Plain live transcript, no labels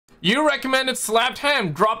You recommended Slapped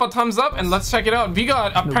Ham. Drop a thumbs up and let's check it out. We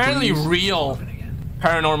got apparently real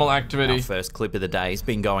paranormal activity. Our first clip of the day has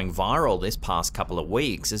been going viral this past couple of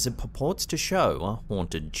weeks as it purports to show a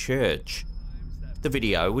haunted church. The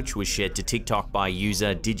video, which was shared to TikTok by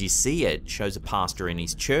user Did You See It, shows a pastor in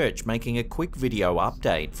his church making a quick video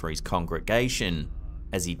update for his congregation.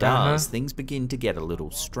 As he does, things begin to get a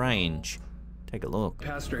little strange. Take a look.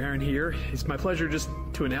 Pastor Aaron here. It's my pleasure just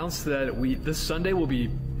to announce that this Sunday will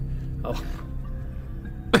be, open.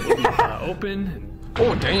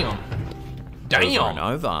 Oh, damn. Damn. Over and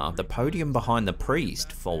over, the podium behind the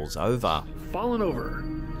priest falls over. Fallen over.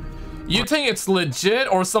 You think it's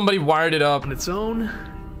legit or somebody wired it up? On its own,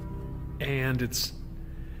 and it's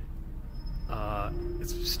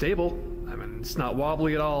stable. I mean, it's not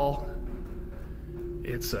wobbly at all.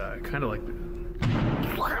 It's kind of like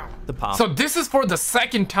the pastor. So this is for the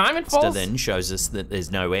second time it falls? Then shows us that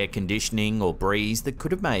there's no air conditioning or breeze that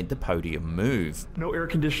could have made the podium move. No air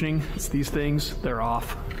conditioning. It's these things. They're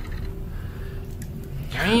off.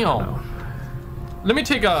 Damn. Let me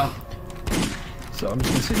take a... So I'm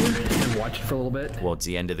just gonna sit here and watch it for a little bit. Towards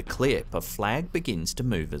the end of the clip, a flag begins to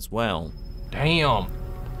move as well. Damn.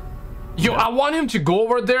 Yo, I want him to go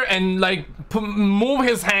over there and like move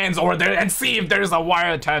his hands over there and see if there's a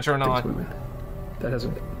wire attached or not. That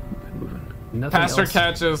hasn't been moving. Nothing Pastor else.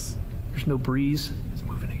 catches. There's no breeze. It's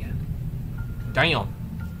moving again. Damn.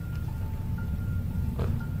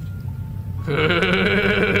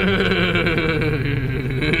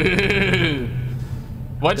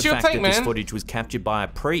 What you think, man? This footage was captured by a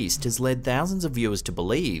priest has led thousands of viewers to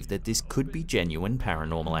believe that this could be genuine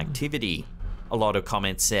paranormal activity. A lot of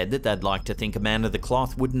comments said that they'd like to think a man of the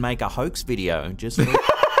cloth wouldn't make a hoax video just for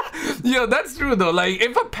Yeah, that's true though. Like,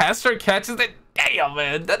 if a pastor catches it, damn,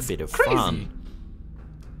 man, that's a bit of crazy. fun.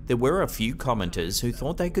 There were a few commenters who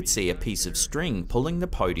thought they could see a piece of string pulling the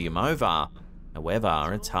podium over.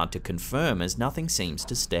 However, it's hard to confirm as nothing seems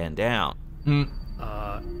to stand out.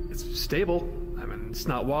 It's stable. I mean, it's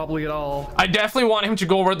not wobbly at all. I definitely want him to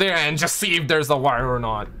go over there and just see if there's a wire or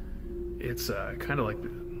not. It's kind of like...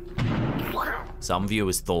 Some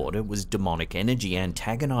viewers thought it was demonic energy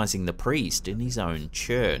antagonizing the priest in his own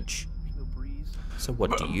church. So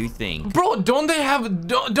what do you think? Bro,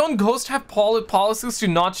 don't ghosts have policies to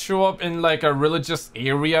not show up in like a religious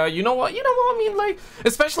area? You know what I mean? Like,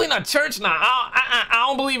 especially in a church now. I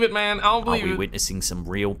don't believe it, man. I don't believe it. Are we witnessing some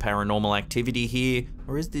real paranormal activity here,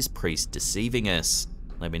 or is this priest deceiving us?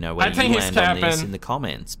 Let me know where you land on this in the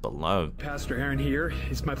comments below. Pastor Aaron here.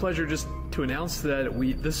 It's my pleasure just to announce that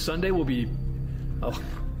this Sunday will be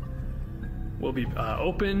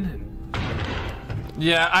open.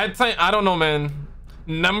 Yeah, I don't know, man.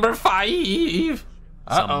 Number 5.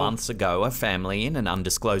 Some months ago, a family in an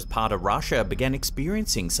undisclosed part of Russia began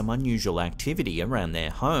experiencing some unusual activity around their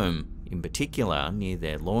home, in particular near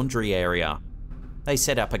their laundry area. They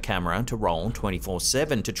set up a camera to roll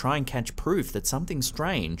 24/7 to try and catch proof that something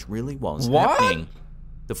strange really was happening.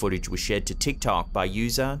 The footage was shared to TikTok by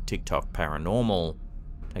user TikTok Paranormal.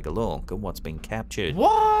 Take a look at what's been captured.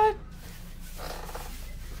 What?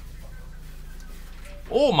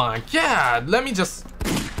 Oh my god, let me just...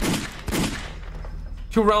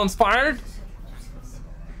 2 rounds fired?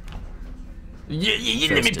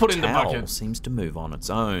 Yeah, let me put it in the bucket. Seems to move on its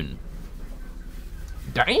own.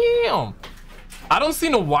 Damn. I don't see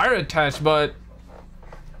no wire attached, but...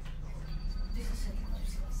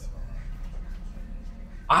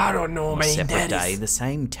 I don't know, man. On a separate day, the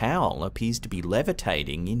same towel appears to be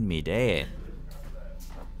levitating in mid-air.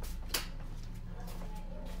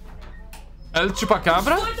 El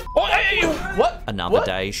Chupacabra? Oh, hey, what? Another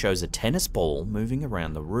day shows a tennis ball moving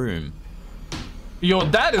around the room. Yo,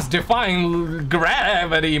 that is defying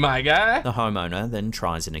gravity, my guy. The homeowner then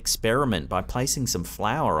tries an experiment by placing some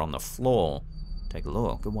flour on the floor. Take a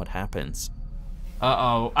look at what happens.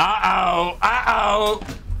 Turns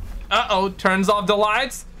off the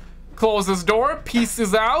lights, closes door,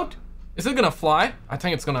 pieces out. Is it gonna fly? I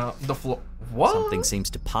think it's gonna, the floor. What? Something seems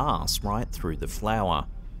to pass right through the flour.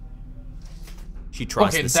 She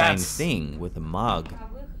tries the same thing with a mug.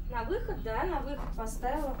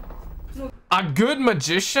 A good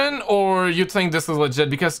magician, or you think this is legit?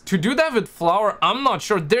 Because to do that with flour, I'm not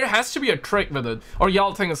sure. There has to be a trick with it. Or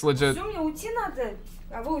y'all think it's legit?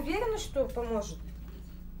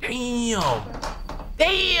 Damn.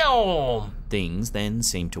 Damn. Things then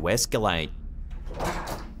seem to escalate.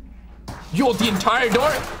 Yo, the entire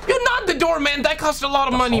door? You're not the door, man. That cost a lot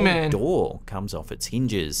of money, man. The door comes off its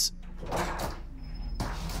hinges.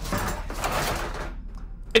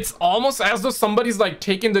 It's almost as though somebody's like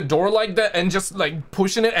taking the door like that and just like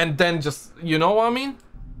pushing it and then just, you know what I mean?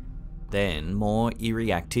 Then, more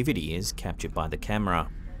eerie activity is captured by the camera.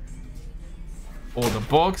 Oh, the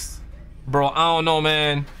books? Bro, I don't know,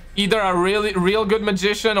 man. Either a real good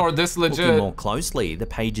magician or this legit. Looking more closely, the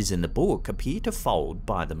pages in the book appear to fold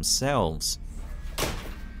by themselves.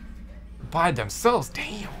 By themselves?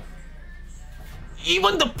 Damn.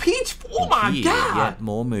 Even the peach? Oh my Here, god. yet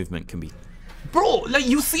more movement can be... Bro, like,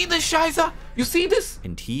 you see this, Shiza? You see this?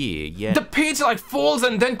 And here, yet The page like folds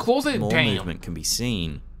and then closes. more Damn. movement can be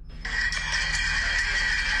seen.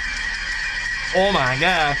 Oh my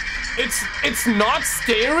god. It's not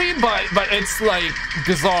scary, but it's like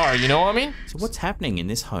bizarre, you know what I mean? So what's happening in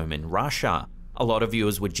this home in Russia? A lot of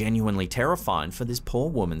viewers were genuinely terrified for this poor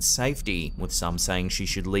woman's safety, with some saying she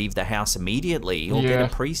should leave the house immediately or get Yeah. a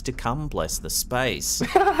priest to come bless the space.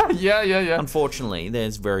 Yeah. Unfortunately,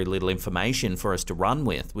 there's very little information for us to run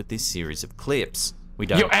with this series of clips. We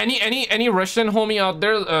don't Yo, any Russian homie out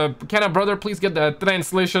there? Can a brother please get the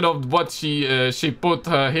translation of what she put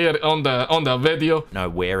here on the video? know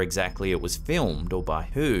where exactly it was filmed or by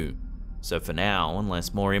who. So for now,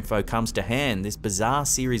 unless more info comes to hand, this bizarre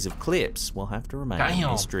series of clips will have to remain a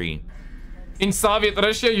Damn. mystery. In Soviet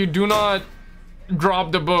Russia, you do not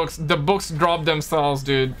drop the books. The books drop themselves,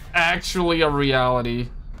 dude. Actually, a reality.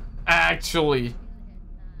 Actually.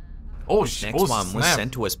 Oh, Next oh, one was snap.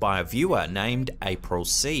 sent to us by a viewer named April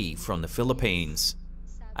C from the Philippines.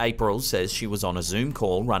 April says she was on a Zoom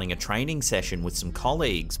call running a training session with some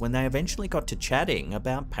colleagues when they eventually got to chatting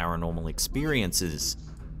about paranormal experiences.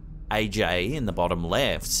 AJ in the bottom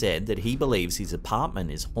left said that he believes his apartment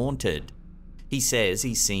is haunted. He says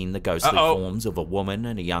he's seen the ghostly forms of a woman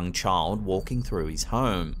and a young child walking through his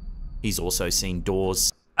home. He's also seen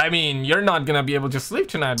doors I mean, you're not gonna be able to sleep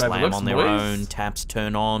tonight by the slam looks on of the their ways. own, taps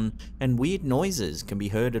turn on, and weird noises can be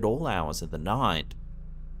heard at all hours of the night.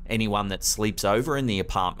 Anyone that sleeps over in the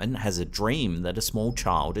apartment has a dream that a small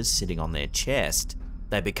child is sitting on their chest.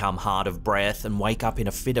 They become hard of breath and wake up in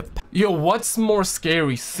a fit of Yo, what's more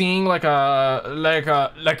scary, seeing like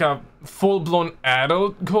a full-blown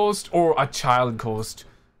adult ghost or a child ghost?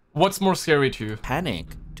 What's more scary to you?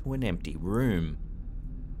 panic to an empty room.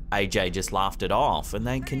 AJ just laughed it off and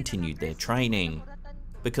they continued their training.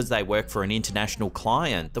 Because they work for an international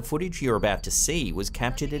client, the footage you're about to see was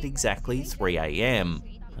captured at exactly 3 AM.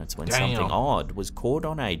 That's when Damn. something odd was caught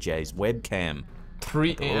on AJ's webcam.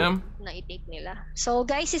 3 AM? Na-take nila. So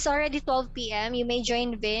guys, it's already 12 p.m. You may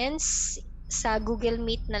join Vince sa Google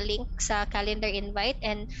Meet na link sa calendar invite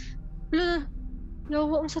and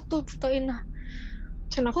yawa ang sa to na.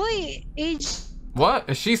 Hoy, age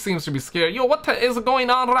What? She seems to be scared. Yo, what is going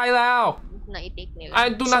on right now? na-take nila. I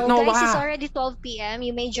do not know So guys, why. it's already 12 p.m.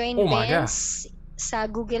 You may join Oh my Vince sa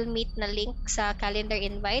Google Meet na link sa calendar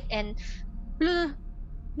invite and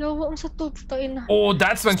yawa ang sa to na. Oh,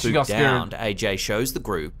 that's when she got Spooked out, scared. AJ shows the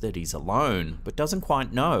group that he's alone, but doesn't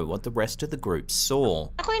quite know what the rest of the group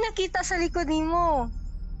saw. Ako'y nakita sa likod nimo.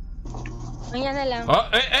 Ayan na lang.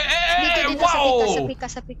 Dito, sa Wow!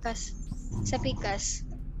 pikas. Sa pikas.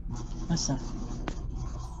 Masa?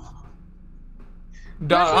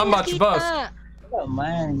 How much bus? Wala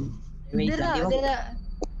man. Wait lang, di ba? Dira.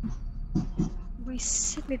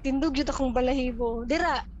 Buisit, nitindog yun akong balahibo.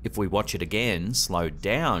 Dira. If we watch it again, slowed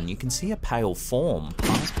down, you can see a pale form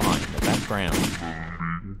pass by in the background.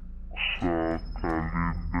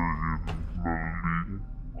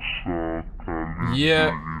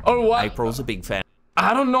 Yeah. Or what? April's a big fan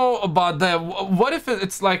I don't know about that. What if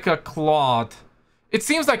it's like a cloth? It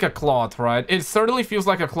seems like a cloth, right? It certainly feels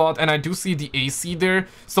like a cloth, and I do see the AC there.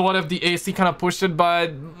 So what if the AC kind of pushed it?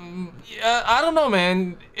 But yeah, I don't know,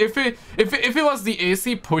 man. If it was the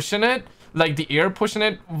AC pushing it, like the air pushing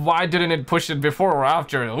it, why didn't it push it before or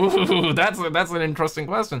after? Ooh, that's an interesting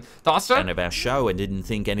question. Dostra? of our show and didn't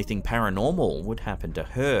think anything paranormal would happen to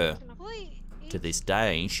her. Hoy. To this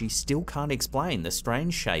day, she still can't explain the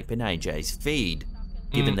strange shape in AJ's feed.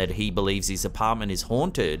 Given that he believes his apartment is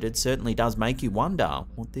haunted, it certainly does make you wonder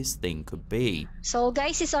what this thing could be. So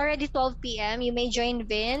guys, it's already 12 p.m. You may join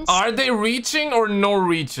Vince Are they reaching or no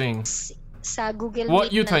reaching? sa Google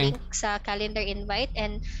What Meet you na think? link sa calendar invite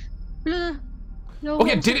and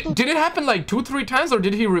Okay, did it happen like 2-3 times, or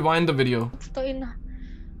did he rewind the video?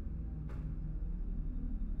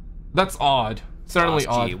 That's odd. Certainly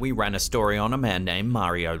Last year, odd. we ran a story on a man named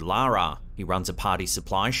Mario Lara. He runs a party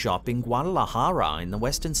supply shop in Guadalajara in the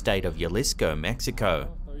western state of Jalisco,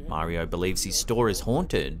 Mexico. Mario believes his store is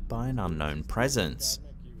haunted by an unknown presence.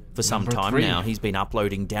 For some Number time 3. now, he's been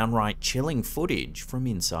uploading downright chilling footage from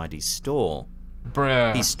inside his store.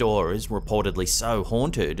 Bruh. His store is reportedly so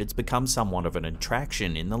haunted, it's become somewhat of an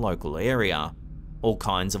attraction in the local area. All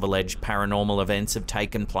kinds of alleged paranormal events have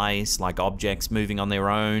taken place, like objects moving on their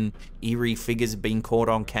own, eerie figures have been caught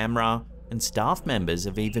on camera, and staff members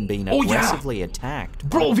have even been aggressively attacked.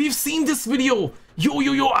 Bro, we've seen this video.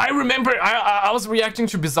 Yo, I remember I was reacting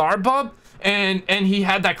to Bizarre Bob, and he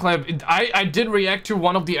had that clip. I did react to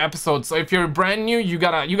one of the episodes, so if you're brand new, you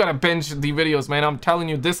gotta binge the videos, man. I'm telling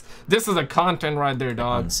you, this is a content right there,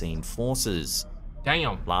 dog. Unseen forces.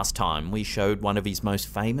 Damn. Last time, we showed one of his most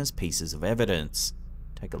famous pieces of evidence.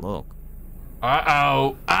 Take a look.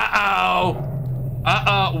 Uh-oh.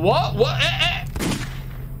 What?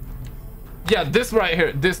 Yeah, this right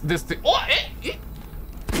here. This thing. Oh,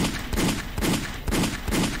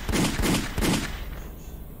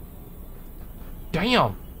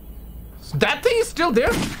 Damn. That thing is still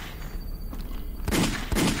there?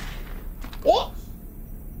 What?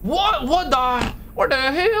 What the? What the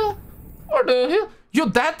hell? What the hell? Yo,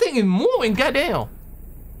 that thing is moving, goddamn.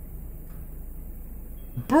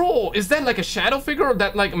 Bro, is that like a shadow figure or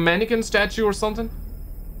that like a mannequin statue or something?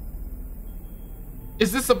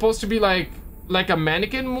 Is this supposed to be like a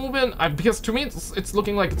mannequin moving? Because to me it's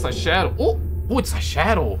looking like it's a shadow. Oh, it's a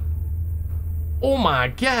shadow. Oh my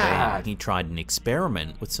god. He tried an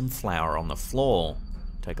experiment with some flour on the floor.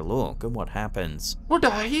 Take a look at what happens. What the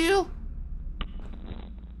hell?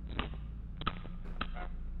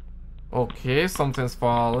 Okay, something's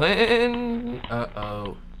falling.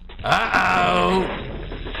 Uh-oh. I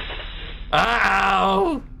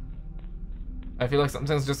feel like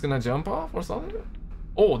something's just gonna jump off or something.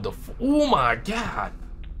 Oh my god.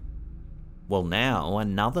 Well, now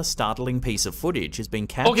another startling piece of footage has been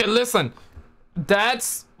captured. Okay, listen.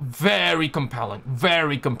 That's very compelling.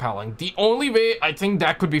 Very compelling. The only way I think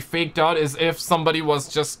that could be faked out is if somebody was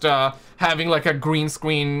just having like a green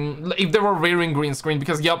screen, if they were wearing green screen,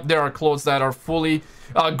 because yep, there are clothes that are fully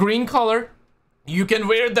green color. You can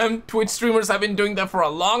wear them. Twitch streamers have been doing that for a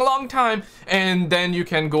long time, and then you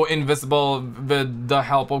can go invisible with the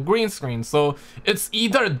help of green screen. So it's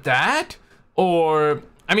either that or,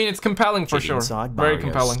 I mean, it's compelling for sure. Inside Very Mario's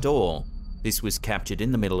compelling. store. This was captured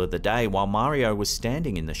in the middle of the day while Mario was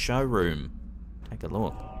standing in the showroom. Take a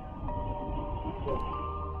look.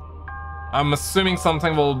 I'm assuming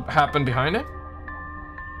something will happen behind it,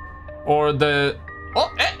 or the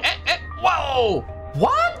whoa,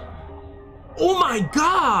 what? Oh my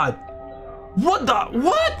god,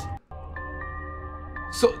 what?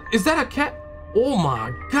 So is that a cat? Oh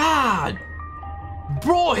my god,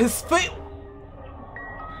 bro, his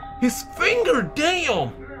finger,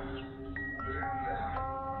 damn.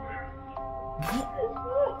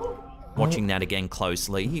 Watching that again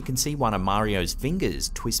closely, you can see one of Mario's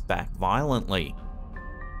fingers twist back violently.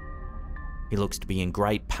 He looks to be in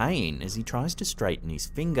great pain as he tries to straighten his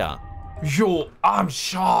finger. Yo, I'm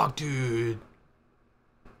shocked, dude.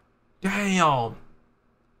 Damn.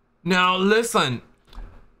 Now listen,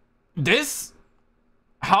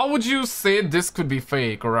 how would you say this could be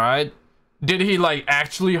fake, right? Did he like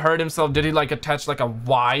actually hurt himself? Did he like attach like a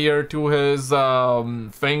wire to his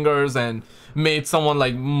fingers and made someone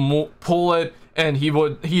like pull it, and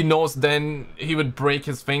he knows then he would break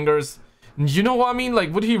his fingers? You know what I mean?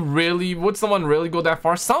 Like, would someone really go that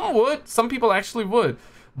far? Some would, some people actually would,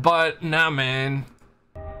 but nah, man.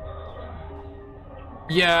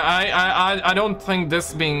 Yeah, I don't think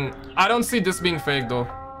I don't see this being fake though.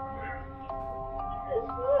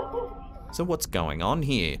 So what's going on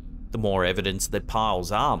here? The more evidence that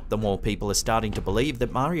piles up, the more people are starting to believe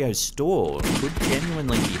that Mario's store could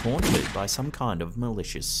genuinely be haunted by some kind of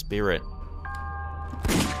malicious spirit.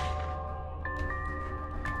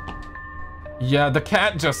 Yeah, the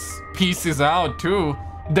cat just pieces out too.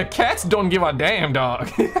 The cats don't give a damn, dog.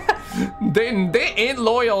 they ain't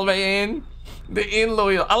loyal, man. They ain't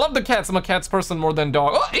loyal. I love the cats. I'm a cats person more than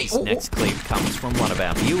dog. Oh, hey. This next clip comes from one of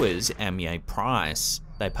our viewers, Amye Price.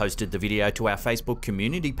 They posted the video to our Facebook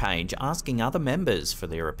community page asking other members for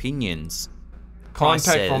their opinions. Price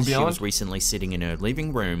Contact from says she beyond. was recently sitting in her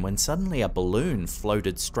living room when suddenly a balloon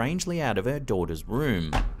floated strangely out of her daughter's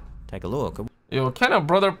room. Take a look. Yo, can a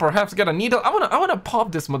brother perhaps get a needle? I wanna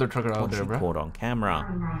pop this mother trucker out What there, she bro. caught on camera.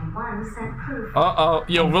 Uh-oh.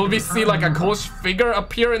 Yo, will we see like a ghost figure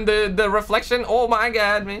appear in the reflection? Oh my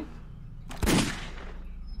god, man.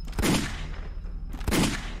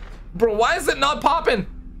 Bro, why is it not popping?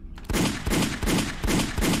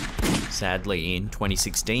 Sadly, in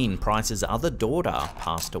 2016, Price's other daughter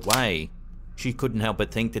passed away. She couldn't help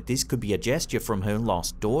but think that this could be a gesture from her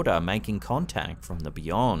lost daughter making contact from the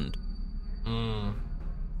beyond.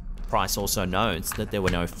 Price also notes that there were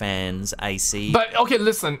no fans, AC. But okay,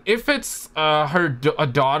 listen, if it's a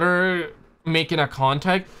daughter making a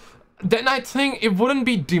contact, then I think it wouldn't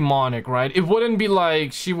be demonic, right? It wouldn't be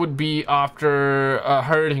like she would be after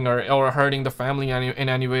hurting her or hurting the family in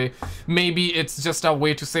any way. Maybe it's just a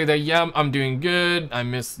way to say that, yeah, I'm doing good, I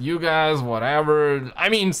miss you guys, whatever. I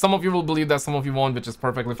mean, some of you will believe that, some of you won't, which is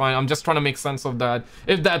perfectly fine. I'm just trying to make sense of that,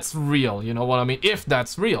 if that's real, you know what I mean? If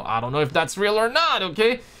that's real. I don't know if that's real or not,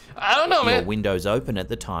 okay? I don't know, man. Your window's open at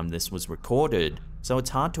the time this was recorded, so it's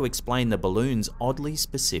hard to explain the balloon's oddly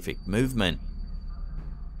specific movement.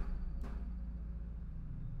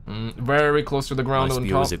 Very close to the ground. Most on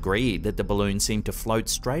viewers top. agreed that the balloon seemed to float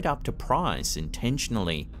straight up to Price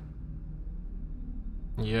intentionally.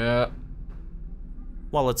 Yeah.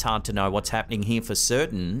 While it's hard to know what's happening here for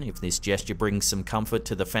certain, if this gesture brings some comfort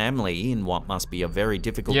to the family in what must be a very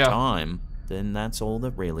difficult time, then that's all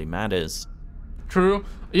that really matters. True.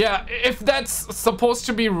 Yeah, if that's supposed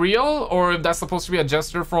to be real, or if that's supposed to be a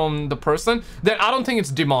gesture from the person, then I don't think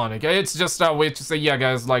it's demonic. It's just a way to say, yeah,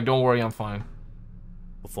 guys, like, don't worry, I'm fine.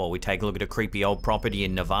 Before we take a look at a creepy old property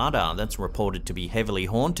in Nevada that's reported to be heavily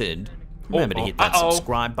haunted, remember to hit that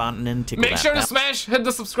subscribe button and tickle Make sure to hit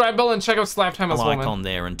the subscribe bell and check out Slap Time as well, man. On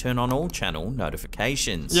there and turn on all channel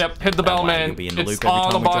notifications. Yep, hit the bell, man. You'll be in the loop It's every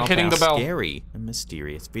all time we about drop hitting our the bell. Scary and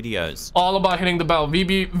mysterious videos. All about hitting the bell.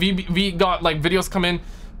 We got like videos come in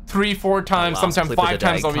 3-4 times, sometimes 5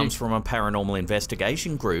 times a week. Comes from a paranormal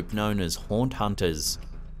investigation group known as Haunt Hunters.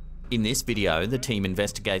 In this video, the team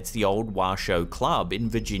investigates the old Washoe Club in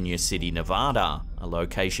Virginia City, Nevada, a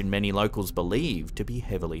location many locals believe to be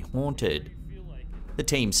heavily haunted. The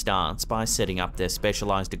team starts by setting up their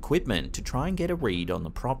specialized equipment to try and get a read on the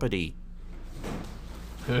property.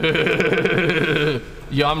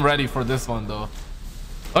 Yeah, I'm ready for this one though.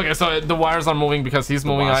 Okay, so the wires are moving because he's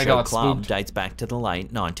moving. I got spooked. The Washoe Club spooked. dates back to the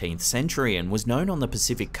late 19th century and was known on the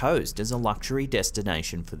Pacific coast as a luxury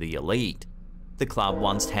destination for the elite. The club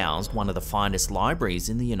once housed one of the finest libraries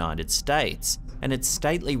in the United States, and its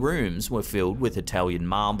stately rooms were filled with Italian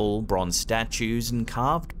marble, bronze statues, and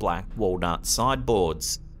carved black walnut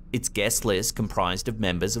sideboards. Its guest list comprised of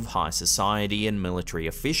members of high society and military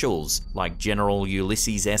officials, like General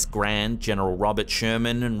Ulysses S. Grant, General Robert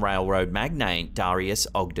Sherman, and railroad magnate Darius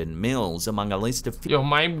Ogden Mills, among a list of Yo,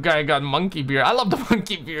 my guy got monkey beard. I love the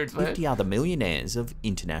monkey beards, man. 50 other millionaires of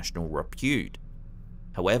international repute.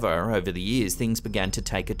 However, over the years, things began to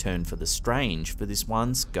take a turn for the strange for this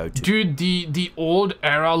one's go-to. Dude, the old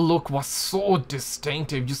era look was so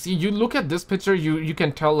distinctive. You see, you look at this picture, you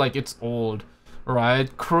can tell like it's old,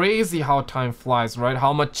 right? Crazy how time flies, right?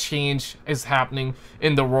 How much change is happening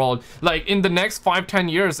in the world. Like in the next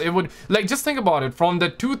 5-10 years, it would, like, just think about it, from the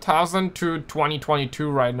 2000 to 2022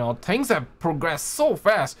 right now, things have progressed so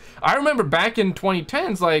fast. I remember back in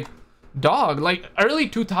 2010s, like, dog, like early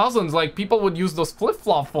 2000s, like people would use those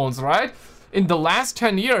flip-flop phones, right? In the last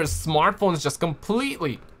 10 years, smartphones just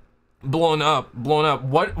completely blown up.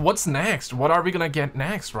 What's next? What are we gonna get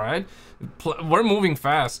next, right? We're moving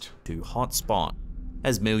fast. To hotspot.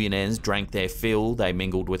 As millionaires drank their fill, they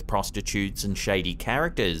mingled with prostitutes and shady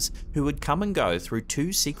characters who would come and go through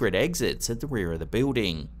 2 secret exits at the rear of the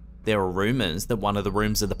building. There are rumours that one of the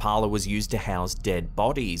rooms of the parlour was used to house dead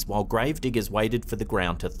bodies, while gravediggers waited for the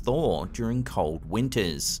ground to thaw during cold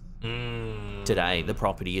winters. Today, the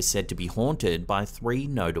property is said to be haunted by 3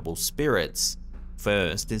 notable spirits.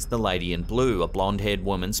 First is the lady in blue, a blonde-haired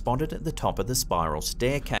woman spotted at the top of the spiral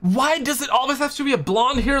staircase. Why does it always have to be a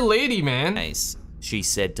blonde-haired lady, man? She's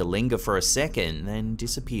said to linger for a second, then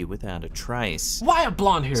disappear without a trace. Why a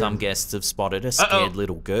blonde hair? Some guests have spotted a scared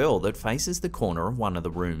little girl that faces the corner of one of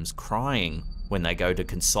the rooms crying. When they go to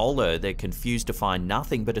console her, they're confused to find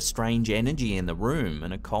nothing but a strange energy in the room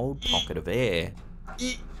and a cold pocket of air.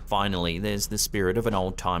 Finally, there's the spirit of an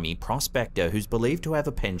old-timey prospector who's believed to have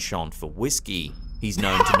a penchant for whiskey. He's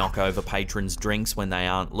known to knock over patrons' drinks when they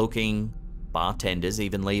aren't looking. Bartenders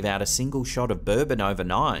even leave out a single shot of bourbon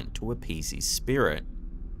overnight to appease his spirit.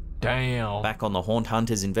 Damn. Back on the Haunt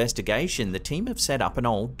Hunters investigation, the team have set up an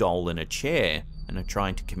old doll in a chair and are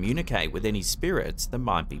trying to communicate with any spirits that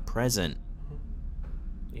might be present.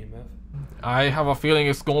 EMF. I have a feeling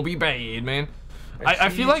it's gonna be bad, man. I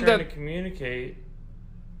feel like trying that. to communicate.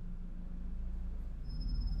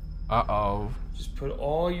 Uh-oh. Just put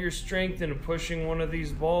all your strength into pushing one of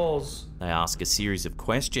these balls. They ask a series of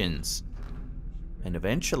questions. And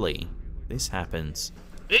eventually, this happens.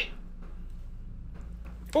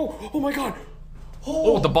 Oh my god!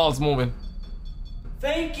 Oh, the ball's moving.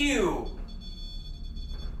 Thank you!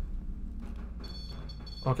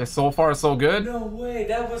 Okay, so far so good. No way,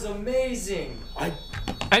 that was amazing!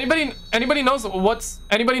 Anybody knows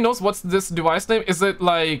what's this device name? Is it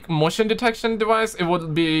like motion detection device? It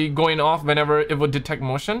would be going off whenever it would detect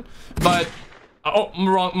motion. But Oh,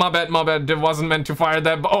 wrong. My bad. It wasn't meant to fire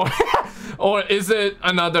that. Oh, or is it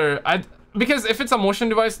another? Because if it's a motion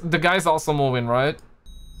device, the guy's also moving, right?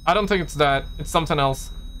 I don't think it's that. It's something else.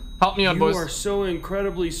 Help me out, boys. You are so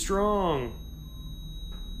incredibly strong.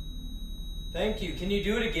 Thank you. Can you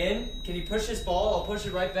do it again? Can you push this ball? I'll push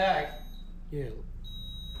it right back. Yeah.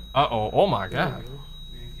 Uh-oh. Oh my god.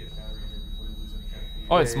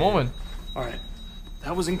 Oh, it's moving. All right.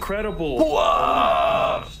 That was incredible.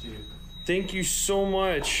 Whoa! Thank you so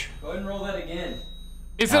much. Go ahead and roll that again.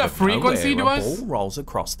 Is it a frequency nowhere, device? A ball rolls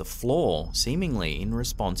across the floor, seemingly in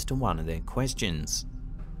response to one of their questions.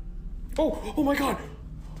 Oh my god.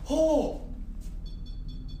 Oh!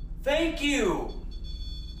 Thank you!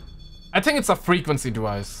 I think it's a frequency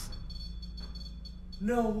device.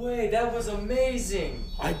 No way, that was amazing!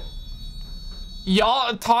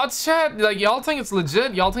 Y'all, thoughts, chat? Like, y'all think it's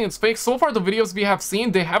legit? Y'all think it's fake? So far, the videos we have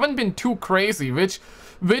seen, they haven't been too crazy, which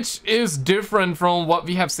is different from what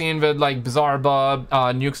we have seen with, like, Bizarre Bub,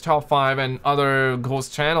 Nuke's Top 5, and other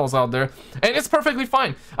ghost channels out there. And it's perfectly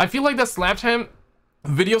fine. I feel like the Slaptime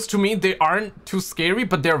videos, to me, they aren't too scary,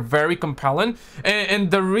 but they're very compelling. And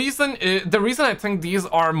the reason I think these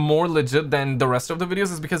are more legit than the rest of the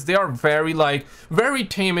videos is because they are very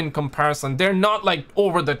tame in comparison. They're not like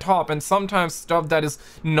over the top, and sometimes stuff that is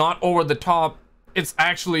not over the top, it's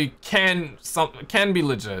actually can be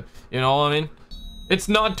legit, you know what I mean? It's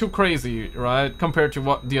not too crazy, right, compared to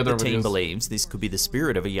what the other videos. The team believes this could be the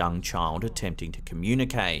spirit of a young child attempting to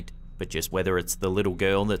communicate. But just whether it's the little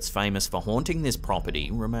girl that's famous for haunting this property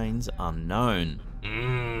remains unknown.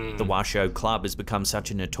 The Washoe Club has become such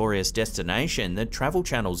a notorious destination that Travel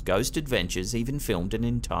Channel's Ghost Adventures even filmed an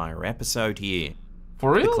entire episode here.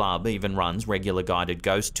 For real? The club even runs regular guided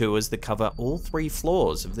ghost tours that cover all 3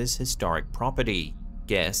 floors of this historic property.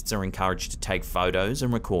 Guests are encouraged to take photos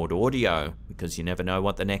and record audio, because you never know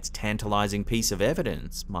what the next tantalizing piece of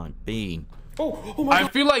evidence might be. Oh my god. I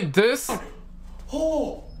feel like this...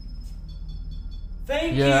 Oh!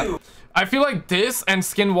 Thank Yeah. you! I feel like this and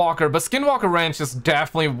Skinwalker, but Skinwalker Ranch is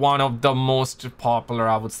definitely one of the most popular,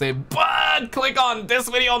 I would say. But click on this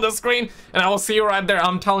video on the screen and I will see you right there.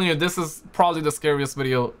 I'm telling you, this is probably the scariest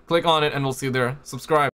video. Click on it and we'll see you there. Subscribe.